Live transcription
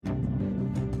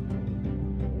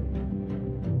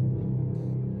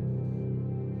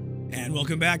And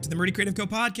welcome back to the Murdy Creative Co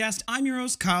podcast. I'm your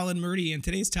host, Colin Murdy, and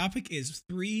today's topic is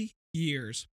 3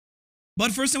 years.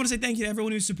 But first, I want to say thank you to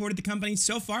everyone who's supported the company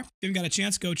so far. If you haven't got a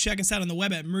chance, go check us out on the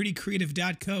web at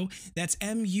murdycreative.co. That's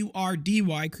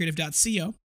M-U-R-D-Y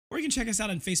creative.co. Or you can check us out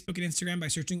on Facebook and Instagram by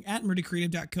searching at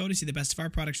murdycreative.co to see the best of our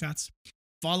product shots.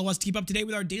 Follow us to keep up to date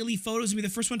with our daily photos and be the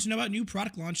first one to know about new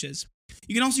product launches.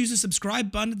 You can also use the subscribe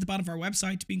button at the bottom of our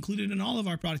website to be included in all of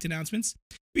our product announcements.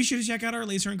 Be sure to check out our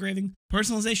laser engraving,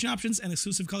 personalization options, and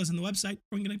exclusive colors on the website,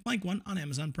 or you can get a blank one on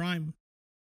Amazon Prime.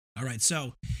 All right,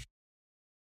 so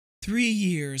 3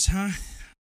 years, huh?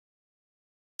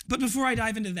 But before I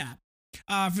dive into that,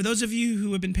 for those of you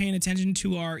who have been paying attention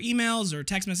to our emails or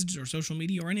text messages or social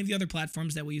media or any of the other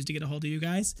platforms that we use to get a hold of you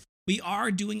guys, we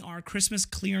are doing our Christmas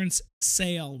clearance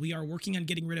sale. We are working on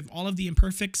getting rid of all of the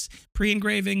imperfects,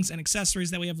 pre-engravings, and accessories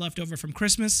that we have left over from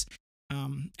Christmas.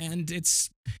 And it's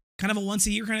kind of a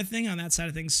once-a-year kind of thing on that side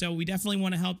of things. So we definitely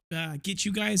want to help get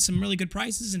you guys some really good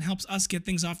prices and helps us get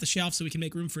things off the shelf so we can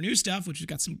make room for new stuff, which we've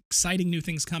got some exciting new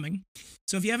things coming.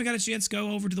 So if you haven't got a chance, go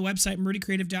over to the website,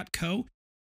 murdycreative.co.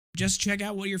 Just check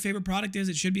out what your favorite product is.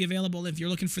 It should be available. If you're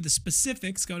looking for the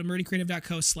specifics, go to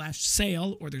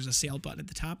murdycreative.co/sale, or there's a sale button at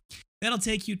the top. That'll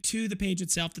take you to the page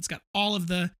itself that's got all of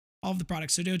the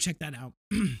products. So go check that out.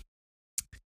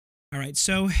 All right.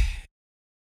 So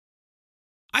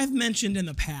I've mentioned in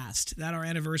the past that our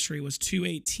anniversary was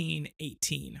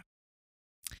 2/18/18.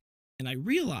 And I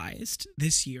realized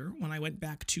this year when I went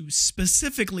back to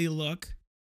specifically look,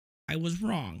 I was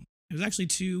wrong. It was actually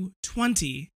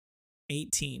 2/20/18.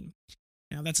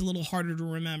 Now that's a little harder to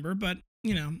remember, but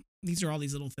you know, these are all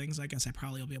these little things I guess I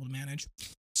probably will be able to manage.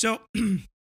 So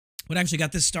what actually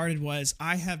got this started was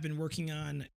I have been working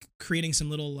on creating some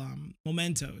little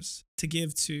mementos to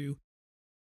give to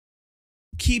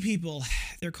key people.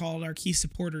 They're called our key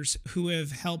supporters who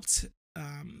have helped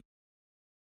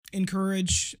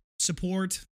encourage,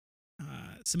 support.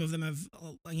 Some of them have,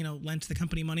 lent the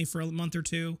company money for a month or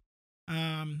two.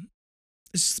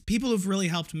 People who've really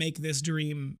helped make this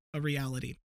dream a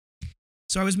reality.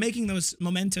 So I was making those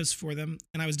mementos for them,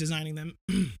 and I was designing them.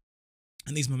 And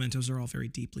these mementos are all very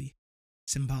deeply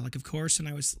symbolic, of course. And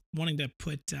I was wanting to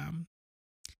put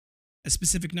a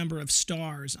specific number of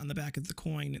stars on the back of the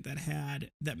coin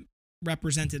that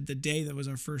represented the day that was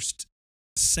our first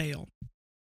sale.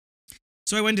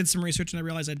 So I went and did some research, and I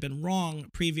realized I'd been wrong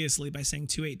previously by saying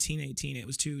 2/18/18. It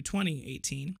was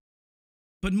 2/20/18.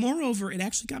 But moreover, it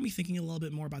actually got me thinking a little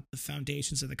bit more about the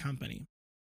foundations of the company,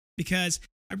 because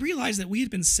I realized that we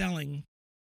had been selling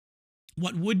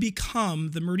what would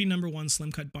become the Murdy #1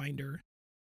 Slim Cut binder.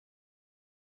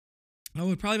 Oh, it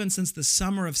had probably been since the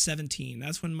summer of 17.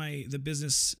 That's when the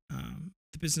business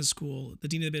school, the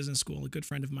dean of the business school, a good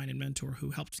friend of mine and mentor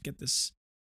who helped get this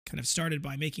kind of started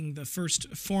by making the first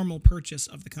formal purchase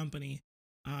of the company.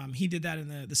 He did that in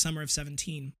the summer of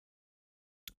 17.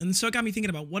 And so it got me thinking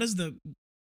about when do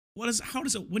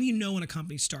you know when a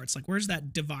company starts? Like, where's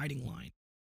that dividing line?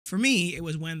 For me, it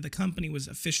was when the company was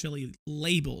officially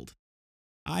labeled.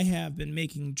 I have been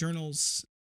making journals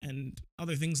and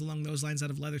other things along those lines out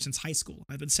of leather since high school.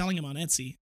 I've been selling them on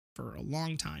Etsy for a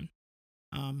long time,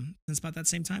 since about that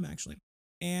same time, actually.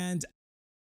 And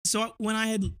so when I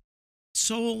had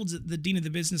sold the dean of the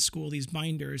business school these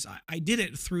binders, I did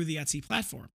it through the Etsy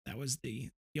platform. That was the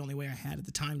only way I had at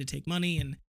the time to take money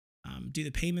and do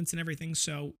the payments and everything.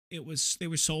 So they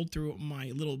were sold through my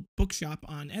little bookshop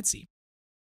on Etsy.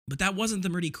 But that wasn't the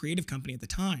Murdy Creative Company at the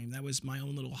time. That was my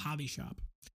own little hobby shop.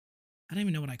 I don't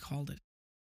even know what I called it.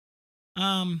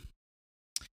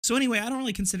 So anyway, I don't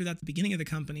really consider that the beginning of the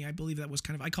company. I believe that was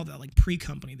I called that like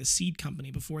pre-company, the seed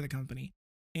company before the company.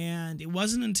 And it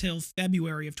wasn't until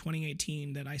February of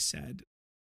 2018 that I said,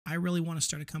 I really want to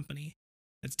start a company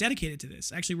that's dedicated to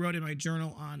this. I actually wrote in my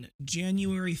journal on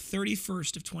January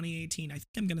 31st of 2018, I think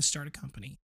I'm going to start a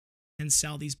company and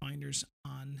sell these binders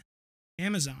on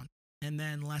Amazon. And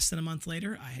then less than a month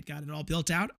later, I had got it all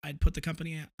built out. I'd put the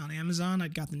company on Amazon.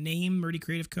 I'd got the name Murdy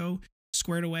Creative Co.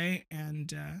 squared away.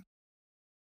 And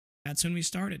that's when we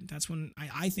started. That's when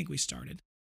I think we started.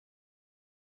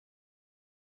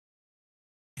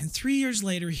 And 3 years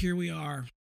later, here we are.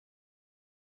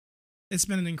 It's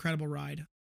been an incredible ride.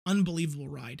 Unbelievable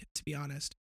ride, to be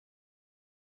honest.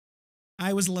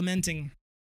 I was lamenting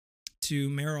to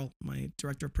Meryl, my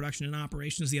director of production and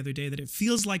operations, the other day that it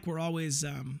feels like we're always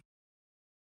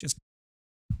just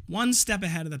one step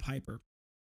ahead of the Piper.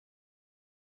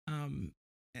 And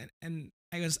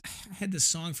I had this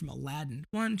song from Aladdin,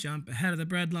 one jump ahead of the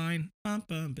breadline, bum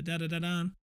bum ba da da da da.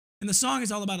 And the song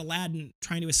is all about Aladdin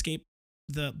trying to escape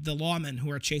the lawmen who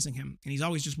are chasing him, and he's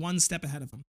always just one step ahead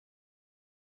of them.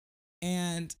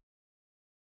 And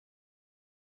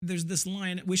there's this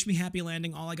line, wish me happy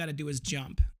landing, all I got to do is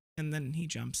jump. And then he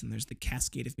jumps and there's the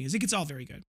cascade of music. It's all very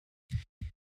good.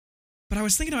 But I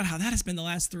was thinking about how that has been the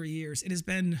last 3 years. It's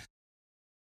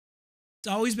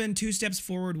always been 2 steps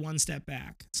forward, 1 step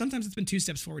back. Sometimes it's been 2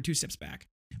 steps forward, 2 steps back.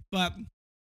 But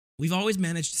we've always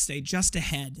managed to stay just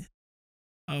ahead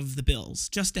of the bills,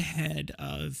 just ahead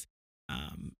of,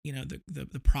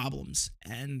 the problems.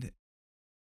 And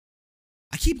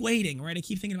I keep waiting, right? I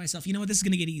keep thinking to myself, you know what, this is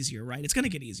going to get easier, right? It's going to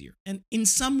get easier. And in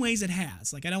some ways it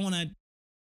has. Like, I don't want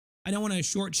to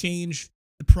shortchange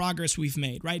the progress we've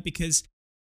made, right? Because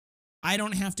I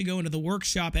don't have to go into the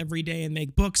workshop every day and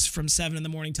make books from 7 in the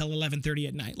morning till 11:30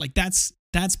 at night. Like, that's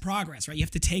progress, right? You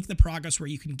have to take the progress where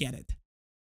you can get it.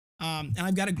 And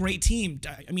I've got a great team.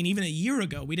 I mean, even a year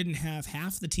ago, we didn't have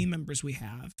half the team members we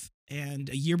have. And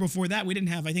a year before that, we didn't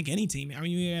have, I think, any team. I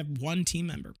mean, we have 1 team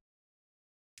member.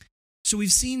 So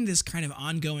we've seen this kind of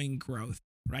ongoing growth,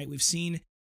 right? We've seen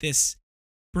this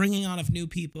bringing on of new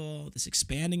people, this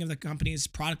expanding of the company's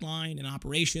product line and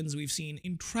operations. We've seen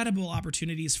incredible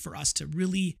opportunities for us to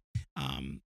really,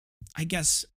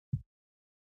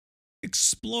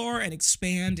 explore and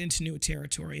expand into new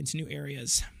territory, into new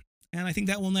areas. And I think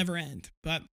that will never end.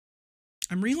 But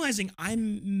I'm realizing I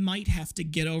might have to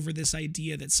get over this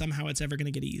idea that somehow it's ever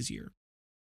going to get easier.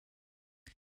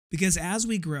 Because as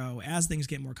we grow, as things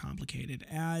get more complicated,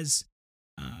 as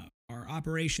our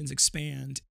operations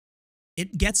expand,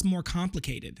 it gets more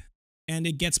complicated. And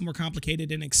it gets more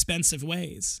complicated in expensive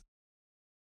ways.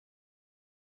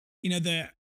 You know,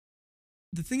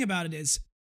 the thing about it is,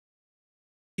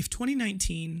 if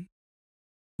 2019,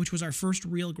 which was our first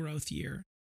real growth year,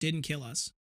 didn't kill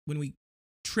us when we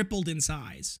tripled in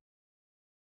size,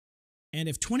 and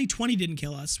if 2020 didn't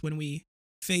kill us when we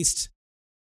faced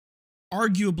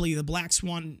arguably the black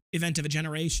swan event of a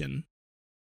generation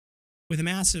with a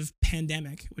massive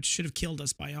pandemic, which should have killed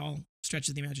us by all stretches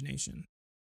of the imagination,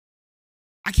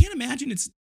 I can't imagine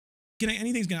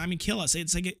anything's gonna kill us.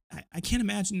 It's like I can't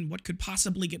imagine what could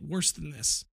possibly get worse than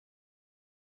this,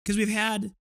 because we've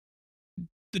had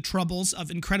the troubles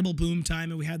of incredible boom time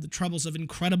and we had the troubles of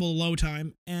incredible low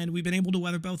time, and we've been able to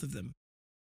weather both of them.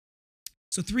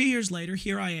 So 3 years later,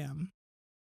 here I am,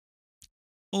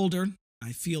 older.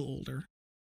 I feel older,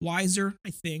 wiser, I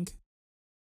think,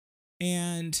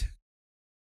 and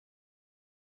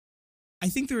I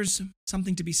think there's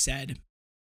something to be said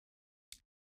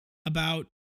about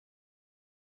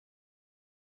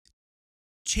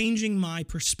changing my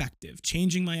perspective,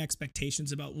 changing my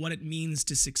expectations about what it means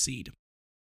to succeed.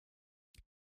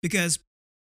 Because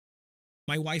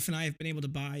my wife and I have been able to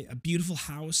buy a beautiful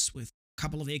house with a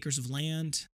couple of acres of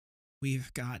land.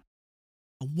 We've got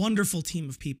a wonderful team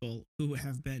of people who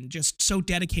have been just so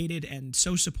dedicated and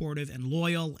so supportive and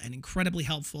loyal and incredibly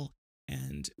helpful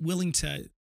and willing to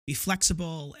be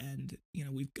flexible. And,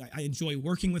 I enjoy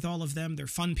working with all of them. They're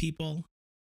fun people.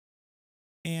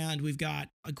 And we've got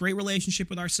a great relationship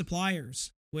with our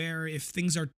suppliers, where if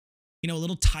things are, a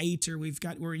little tight, or we're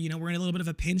in a little bit of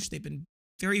a pinch, they've been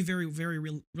very, very, very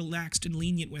relaxed and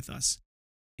lenient with us.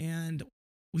 And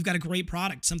we've got a great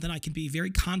product, something I can be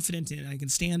very confident in, I can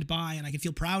stand by, and I can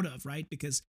feel proud of, right?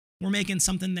 Because we're making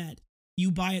something that you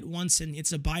buy it once and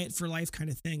it's a buy it for life kind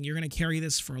of thing. You're going to carry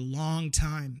this for a long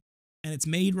time. And it's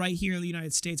made right here in the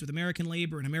United States with American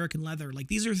labor and American leather. Like,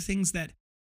 these are things that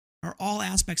are all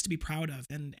aspects to be proud of,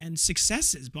 and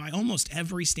successes by almost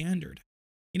every standard.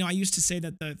 I used to say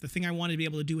that the thing I wanted to be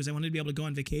able to do is I wanted to be able to go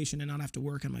on vacation and not have to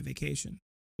work on my vacation,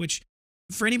 which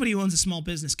for anybody who owns a small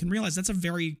business can realize that's a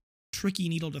very tricky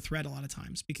needle to thread a lot of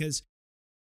times, because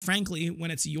frankly, when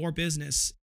it's your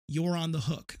business, you're on the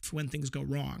hook for when things go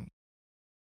wrong.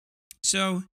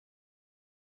 So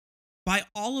by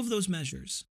all of those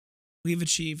measures, we've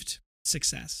achieved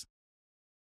success.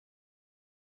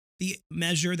 The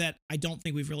measure that I don't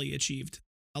think we've really achieved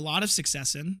a lot of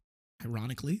success in,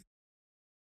 ironically,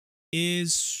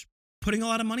 is putting a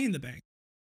lot of money in the bank.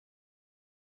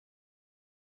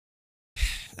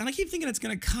 And I keep thinking it's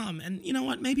going to come, and you know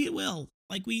what? Maybe it will.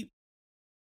 Like, we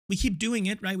keep doing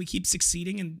it, right? We keep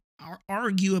succeeding, and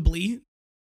arguably,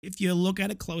 if you look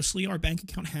at it closely, our bank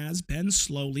account has been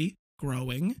slowly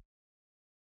growing.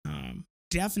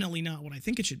 Definitely not what I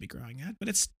think it should be growing at, but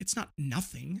it's not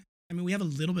nothing. I mean, we have a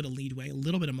little bit of leadway, a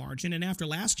little bit of margin, and after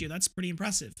last year, that's pretty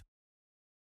impressive.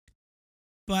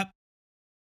 But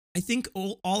I think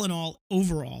all in all,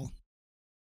 overall,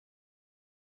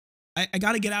 I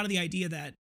got to get out of the idea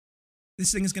that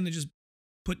this thing is going to just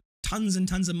put tons and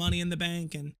tons of money in the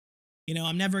bank, and,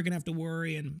 I'm never going to have to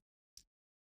worry, and,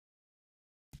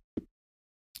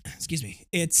 excuse me,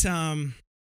 it's going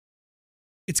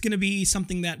to be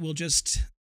something that I'll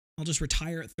just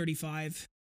retire at 35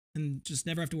 and just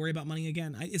never have to worry about money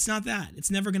again. It's not that.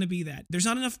 It's never going to be that. There's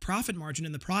not enough profit margin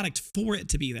in the product for it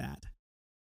to be that.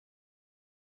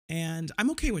 And I'm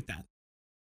okay with that.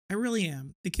 I really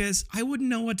am, because I wouldn't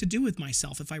know what to do with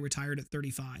myself if I retired at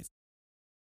 35.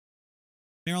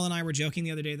 Meryl and I were joking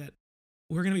the other day that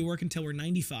we're going to be working until we're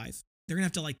 95. They're going to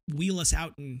have to like wheel us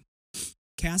out in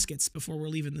caskets before we're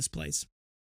leaving this place.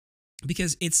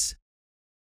 Because it's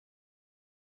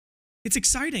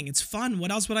exciting. It's fun.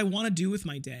 What else would I want to do with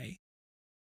my day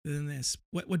than this?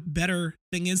 What better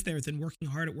thing is there than working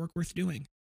hard at work worth doing?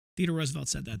 Theodore Roosevelt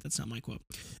said that. That's not my quote.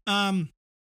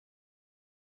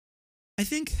 I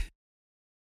think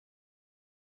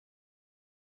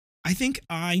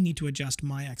I need to adjust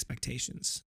my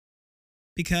expectations,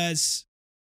 because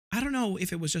I don't know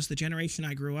if it was just the generation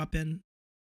I grew up in,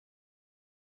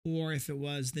 or if it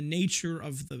was the nature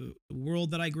of the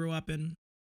world that I grew up in.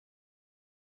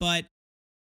 But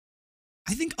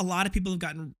I think a lot of people have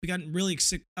gotten really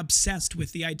obsessed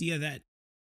with the idea that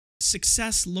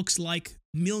success looks like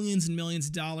millions and millions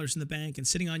of dollars in the bank and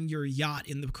sitting on your yacht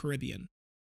in the Caribbean.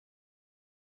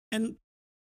 And,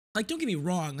 like, don't get me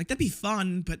wrong, like, that'd be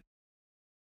fun, but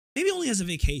maybe only as a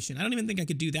vacation. I don't even think I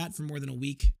could do that for more than a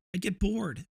week. I'd get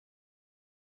bored.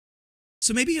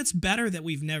 So maybe it's better that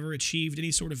we've never achieved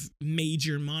any sort of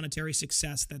major monetary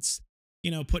success that's,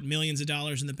 put millions of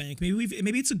dollars in the bank.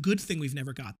 Maybe it's a good thing we've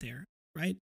never got there,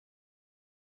 right?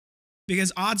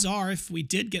 Because odds are, if we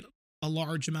did get a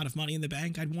large amount of money in the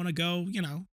bank, I'd want to go,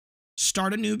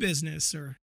 start a new business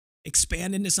or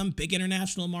expand into some big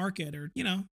international market, or,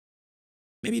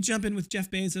 maybe jump in with Jeff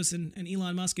Bezos and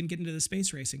Elon Musk and get into the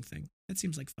space racing thing. That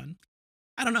seems like fun.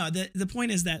 I don't know. The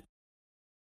point is that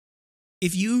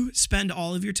if you spend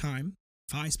all of your time,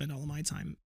 if I spend all of my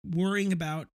time worrying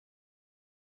about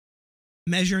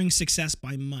measuring success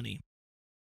by money,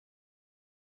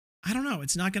 I don't know.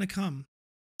 It's not going to come.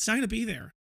 It's not going to be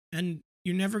there. And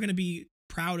you're never going to be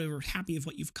proud or happy of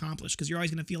what you've accomplished, because you're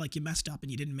always going to feel like you messed up and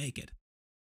you didn't make it.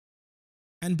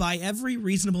 And by every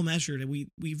reasonable measure, we're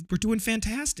doing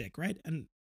fantastic, right? And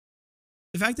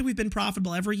the fact that we've been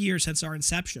profitable every year since our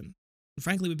inception, and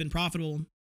frankly, we've been profitable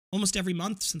almost every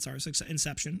month since our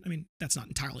inception. I mean, that's not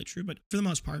entirely true, but for the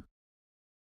most part,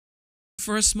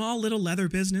 for a small little leather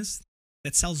business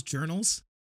that sells journals,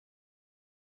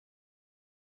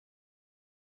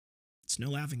 it's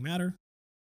no laughing matter.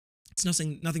 It's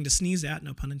nothing to sneeze at,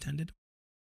 no pun intended.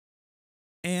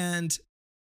 And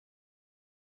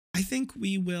I think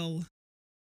we will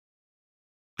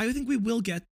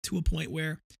get to a point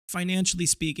where, financially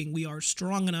speaking, we are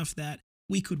strong enough that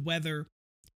we could weather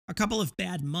a couple of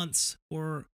bad months,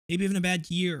 or maybe even a bad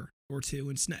year or two,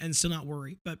 and still not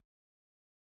worry. But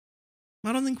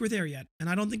I don't think we're there yet, and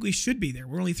I don't think we should be there.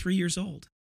 We're only 3 years old.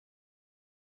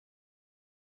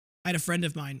 I had a friend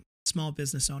of mine, small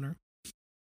business owner,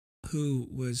 who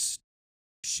was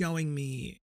showing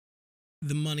me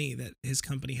the money that his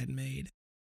company had made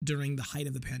during the height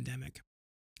of the pandemic.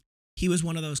 He was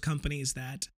one of those companies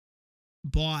that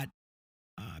bought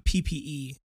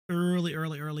PPE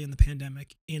early in the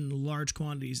pandemic in large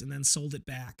quantities and then sold it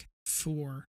back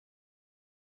for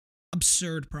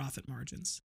absurd profit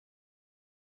margins.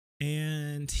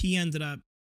 And he ended up,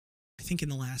 I think in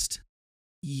the last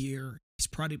year, he's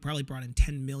probably brought in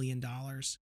 $10 million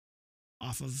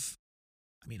off of,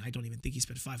 I don't even think he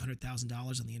spent $500,000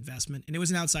 on the investment. And it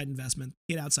was an outside investment.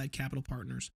 He had outside capital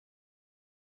partners.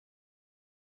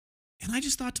 And I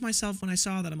just thought to myself when I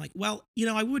saw that, I'm like, well,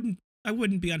 I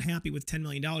wouldn't be unhappy with $10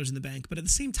 million in the bank. But at the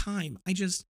same time,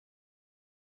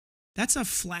 that's a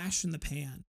flash in the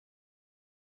pan.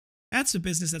 That's a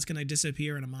business that's going to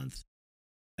disappear in a month.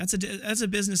 That's a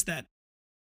business that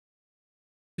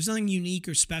there's nothing unique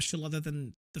or special other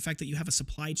than the fact that you have a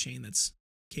supply chain that's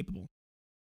capable.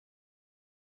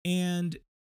 And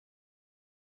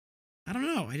I don't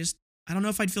know. I don't know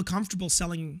if I'd feel comfortable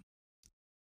selling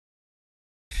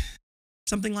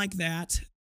something like that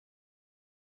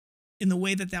in the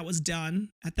way that was done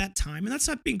at that time. And that's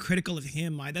not being critical of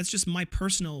him. That's just my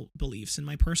personal beliefs and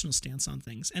my personal stance on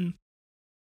things. And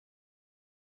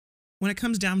when it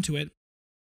comes down to it,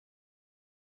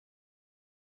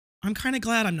 I'm kind of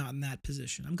glad I'm not in that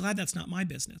position. I'm glad that's not my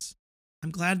business.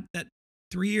 I'm glad that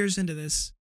 3 years into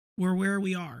this, we're where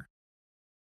we are.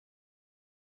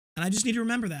 And I just need to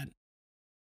remember that.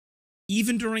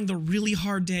 Even during the really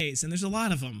hard days, and there's a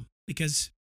lot of them, because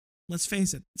let's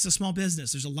face it, it's a small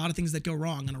business. There's a lot of things that go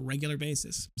wrong on a regular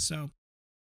basis. So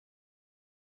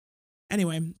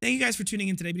anyway, thank you guys for tuning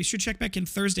in today. Be sure to check back in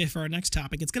Thursday for our next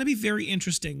topic. It's going to be very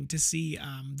interesting to see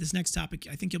this next topic.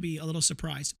 I think you'll be a little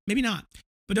surprised. Maybe not.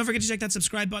 But don't forget to check that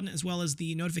subscribe button as well as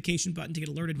the notification button to get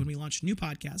alerted when we launch new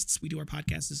podcasts. We do our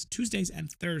podcasts Tuesdays and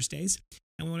Thursdays,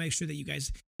 and we want to make sure that you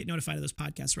guys get notified of those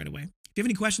podcasts right away. If you have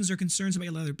any questions or concerns about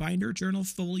your leather binder, journal,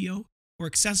 folio, or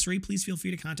accessory, please feel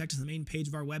free to contact us on the main page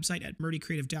of our website at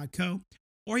murdycreative.co,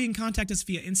 or you can contact us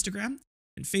via Instagram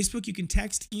and Facebook. You can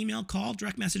text, email, call,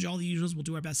 direct message, all the usuals. We'll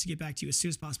do our best to get back to you as soon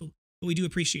as possible, but we do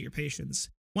appreciate your patience.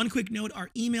 One quick note, our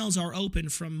emails are open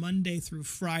from Monday through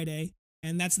Friday,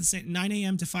 and that's the same 9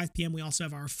 a.m. to 5 p.m. We also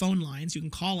have our phone lines. You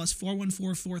can call us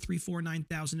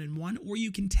 414-434-9001, or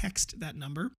you can text that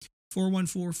number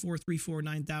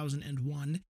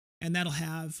 414-434-9001, and that'll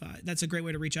have that's a great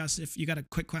way to reach us if you got a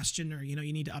quick question, or you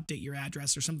need to update your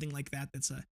address or something like that. That's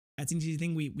an easy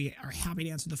thing. We are happy to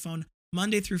answer the phone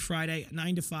Monday through Friday,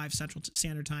 9 to 5 Central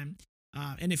Standard Time.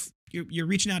 And if you're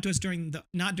reaching out to us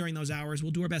not during those hours,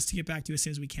 we'll do our best to get back to you as soon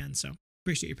as we can. So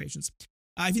appreciate your patience.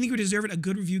 If you think we deserve it, a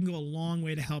good review can go a long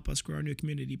way to help us grow our new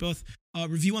community. Both a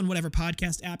review on whatever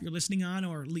podcast app you're listening on,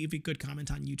 or leave a good comment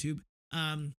on YouTube,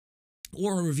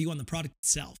 or a review on the product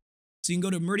itself. So you can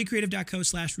go to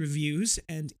murdycreative.co/reviews,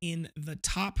 and in the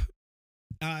top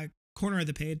corner of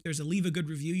the page, there's a leave a good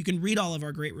review. You can read all of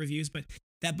our great reviews, but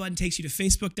that button takes you to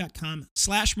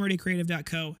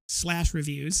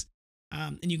facebook.com/murdycreative.co/reviews.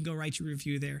 And you can go write your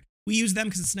review there. We use them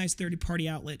because it's a nice third-party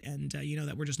outlet, and you know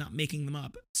that we're just not making them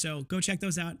up. So go check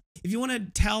those out. If you want to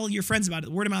tell your friends about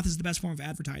it, word of mouth is the best form of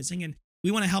advertising, and we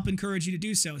want to help encourage you to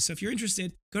do so. So if you're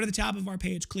interested, go to the top of our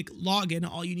page, click login.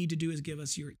 All you need to do is give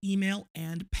us your email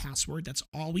and password. That's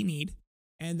all we need.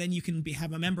 And then you can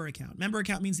have a member account. Member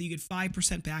account means that you get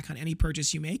 5% back on any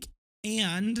purchase you make,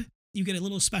 and you get a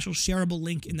little special shareable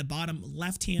link in the bottom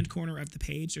left-hand corner of the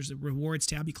page. There's a rewards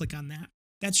tab. You click on that.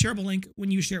 That shareable link, when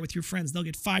you share it with your friends, they'll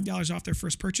get $5 off their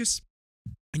first purchase,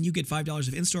 and you get $5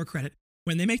 of in-store credit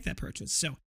when they make that purchase.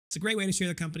 So it's a great way to share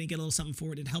the company, get a little something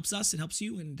for it. It helps us, it helps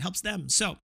you, and it helps them.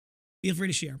 So feel free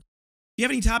to share. If you have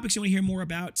any topics you want to hear more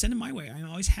about, send them my way. I'm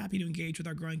always happy to engage with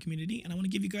our growing community, and I want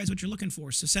to give you guys what you're looking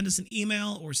for. So send us an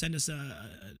email, or send us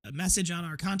a message on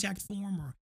our contact form,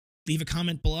 or leave a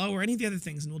comment below, or any of the other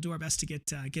things, and we'll do our best to get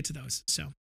to those.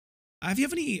 So if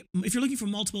you're looking for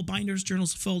multiple binders,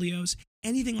 journals, folios,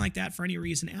 anything like that for any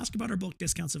reason, ask about our bulk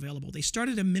discounts available. They start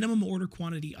at a minimum order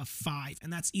quantity of 5,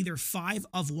 and that's either 5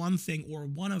 of one thing or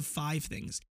 1 of 5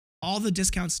 things. All the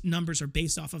discounts numbers are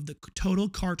based off of the total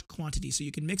cart quantity, so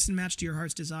you can mix and match to your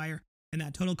heart's desire, and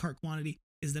that total cart quantity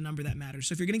is the number that matters.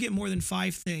 So if you're going to get more than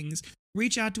 5 things,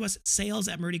 reach out to us,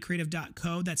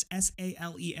 sales@murdycreative.co. That's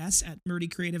SALES at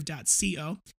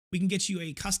murdycreative.co. We can get you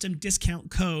a custom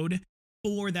discount code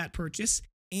for that purchase.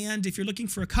 And if you're looking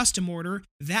for a custom order,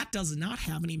 that does not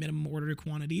have any minimum order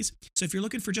quantities. So if you're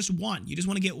looking for just one, you just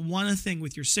want to get one thing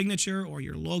with your signature or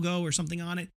your logo or something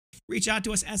on it, reach out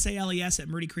to us, SALES at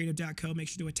murdycreative.co. Make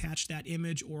sure to attach that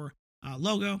image or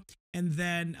logo, and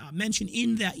then mention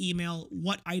in that email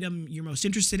what item you're most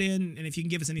interested in, and if you can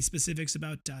give us any specifics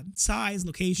about size,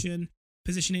 location,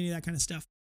 position, any of that kind of stuff.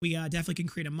 We definitely can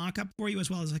create a mock-up for you, as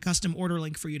well as a custom order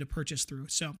link for you to purchase through.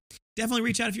 So definitely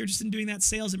reach out if you're interested in doing that.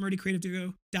 Sales at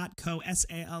murdycreative.co,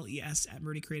 SALES at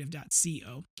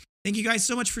murdycreative.co. Thank you guys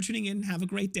so much for tuning in. Have a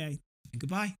great day, and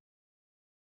goodbye.